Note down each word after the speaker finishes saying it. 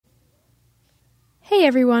Hey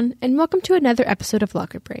everyone, and welcome to another episode of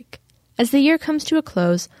Locker Break. As the year comes to a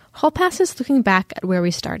close, Hall Pass is looking back at where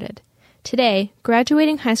we started. Today,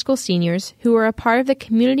 graduating high school seniors who are a part of the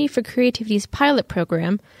Community for Creativity's pilot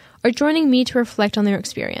program are joining me to reflect on their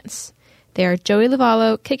experience. They are Joey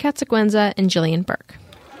Lavallo, Kit Kat Seguenza, and Jillian Burke.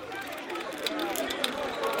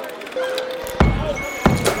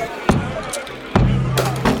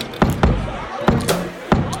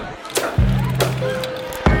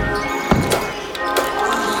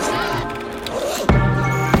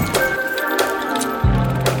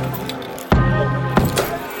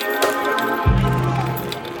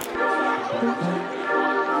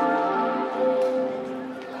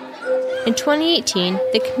 In 2018,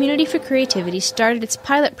 the Community for Creativity started its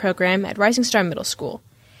pilot program at Rising Star Middle School.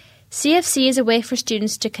 CFC is a way for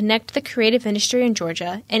students to connect the creative industry in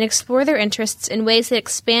Georgia and explore their interests in ways that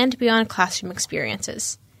expand beyond classroom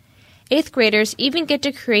experiences. 8th graders even get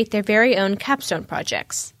to create their very own capstone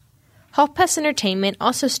projects. Hall Pass Entertainment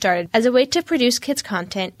also started as a way to produce kids'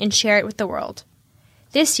 content and share it with the world.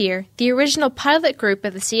 This year, the original pilot group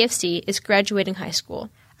of the CFC is graduating high school.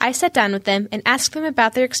 I sat down with them and asked them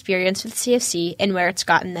about their experience with CFC and where it's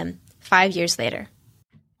gotten them 5 years later.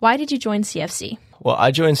 Why did you join CFC? Well, I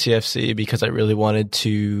joined CFC because I really wanted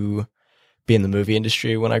to be in the movie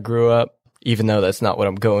industry when I grew up, even though that's not what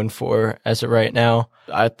I'm going for as of right now.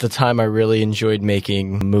 At the time, I really enjoyed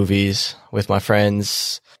making movies with my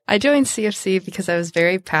friends. I joined CFC because I was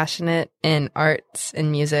very passionate in arts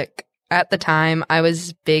and music. At the time, I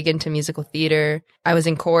was big into musical theater. I was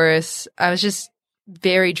in chorus. I was just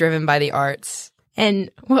very driven by the arts.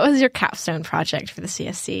 And what was your capstone project for the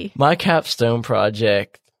CFC? My capstone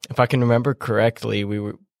project, if I can remember correctly,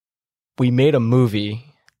 we made a movie.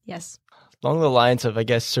 Yes. Along the lines of, I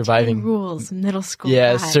guess, surviving 10 rules, middle school.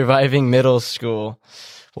 Yeah, guide. surviving middle school.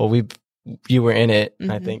 Well, you were in it.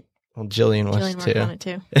 Mm-hmm. I think. Well, Jillian was worked on it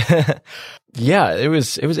too. Yeah, it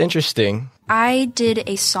was interesting. I did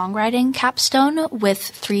a songwriting capstone with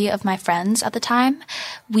 3 of my friends at the time.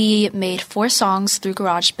 We made 4 songs through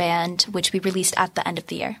GarageBand, which we released at the end of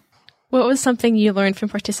the year. What was something you learned from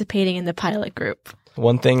participating in the pilot group?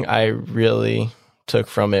 One thing I really took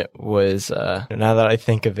from it was, now that I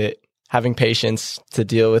think of it, having patience to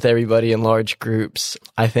deal with everybody in large groups.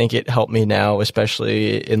 I think it helped me now,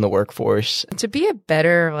 especially in the workforce. To be a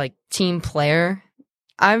better team player,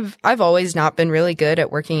 I've always not been really good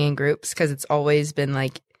at working in groups because it's always been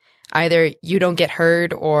either you don't get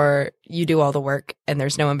heard or you do all the work and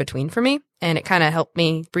there's no in between for me. And it kind of helped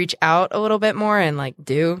me reach out a little bit more and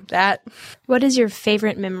do that. What is your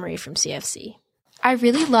favorite memory from CFC? I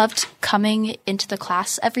really loved coming into the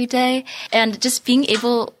class every day and just being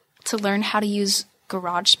able to learn how to use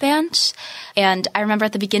GarageBand. And I remember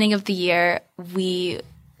at the beginning of the year, we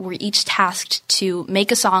were each tasked to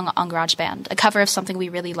make a song on GarageBand, a cover of something we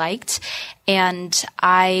really liked. And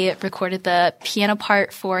I recorded the piano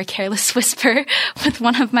part for Careless Whisper with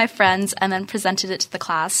one of my friends and then presented it to the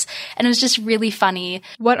class. And it was just really funny.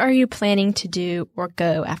 What are you planning to do or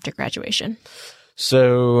go after graduation?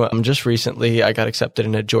 So just recently, I got accepted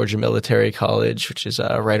into Georgia Military College, which is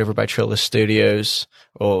right over by Trilla Studios.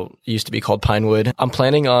 Well, it used to be called Pinewood. I'm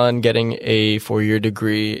planning on getting a 4-year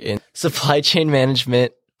degree in supply chain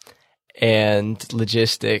management and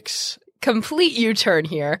logistics. Complete U-turn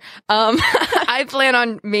here. I plan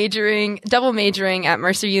on double majoring at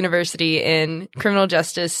Mercer University in criminal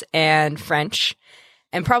justice and French,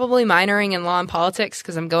 and probably minoring in law and politics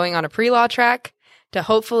because I'm going on a pre-law track to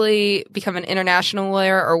hopefully become an international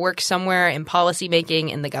lawyer or work somewhere in policy making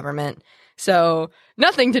in the government. So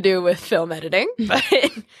nothing to do with film editing, but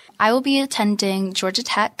I will be attending Georgia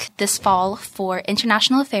Tech this fall for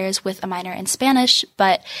international affairs with a minor in Spanish.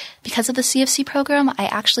 But because of the CFC program, I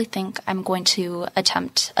actually think I'm going to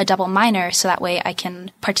attempt a double minor so that way I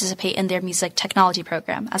can participate in their music technology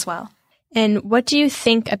program as well. And what do you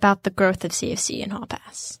think about the growth of CFC in Hall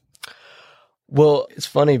Pass? Well, it's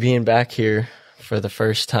funny being back here for the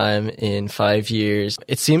first time in 5 years.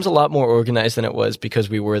 It seems a lot more organized than it was because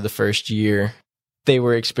we were the first year. They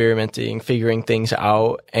were experimenting, figuring things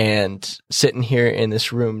out, and sitting here in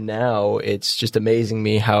this room now, it's just amazing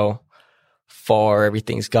me how far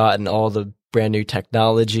everything's gotten, all the brand new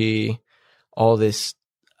technology, all this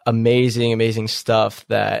amazing stuff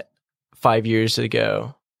that 5 years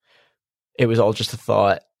ago, it was all just a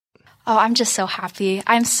thought. Oh, I'm just so happy.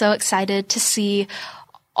 I'm so excited to see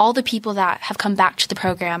all the people that have come back to the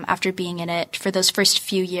program after being in it for those first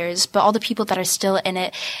few years, but all the people that are still in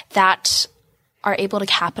it that are able to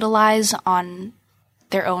capitalize on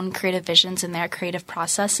their own creative visions and their creative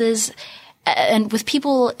processes. And with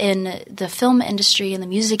people in the film industry and the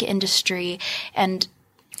music industry and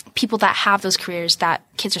people that have those careers that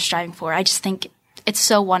kids are striving for. I just think it's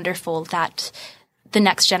so wonderful that the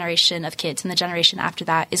next generation of kids and the generation after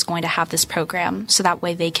that is going to have this program so that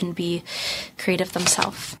way they can be creative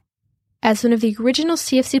themselves. As one of the original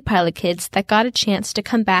CFC pilot kids that got a chance to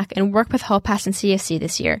come back and work with Hall Pass and CFC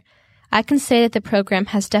this year, I can say that the program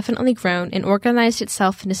has definitely grown and organized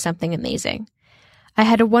itself into something amazing. I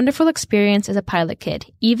had a wonderful experience as a pilot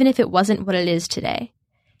kid, even if it wasn't what it is today.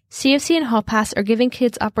 CFC and Hall Pass are giving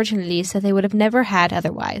kids opportunities that they would have never had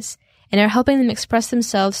otherwise, and are helping them express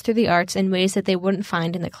themselves through the arts in ways that they wouldn't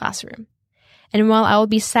find in the classroom. And while I will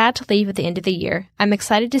be sad to leave at the end of the year, I'm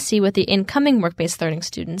excited to see what the incoming work-based learning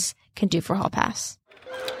students can do for Hall Pass.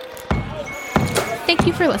 Thank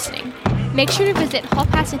you for listening. Make sure to visit Hall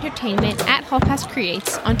Pass Entertainment at Hall Pass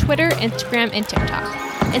Creates on Twitter, Instagram, and TikTok,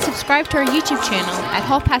 and subscribe to our YouTube channel at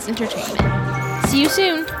Hall Pass Entertainment. See you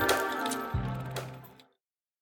soon!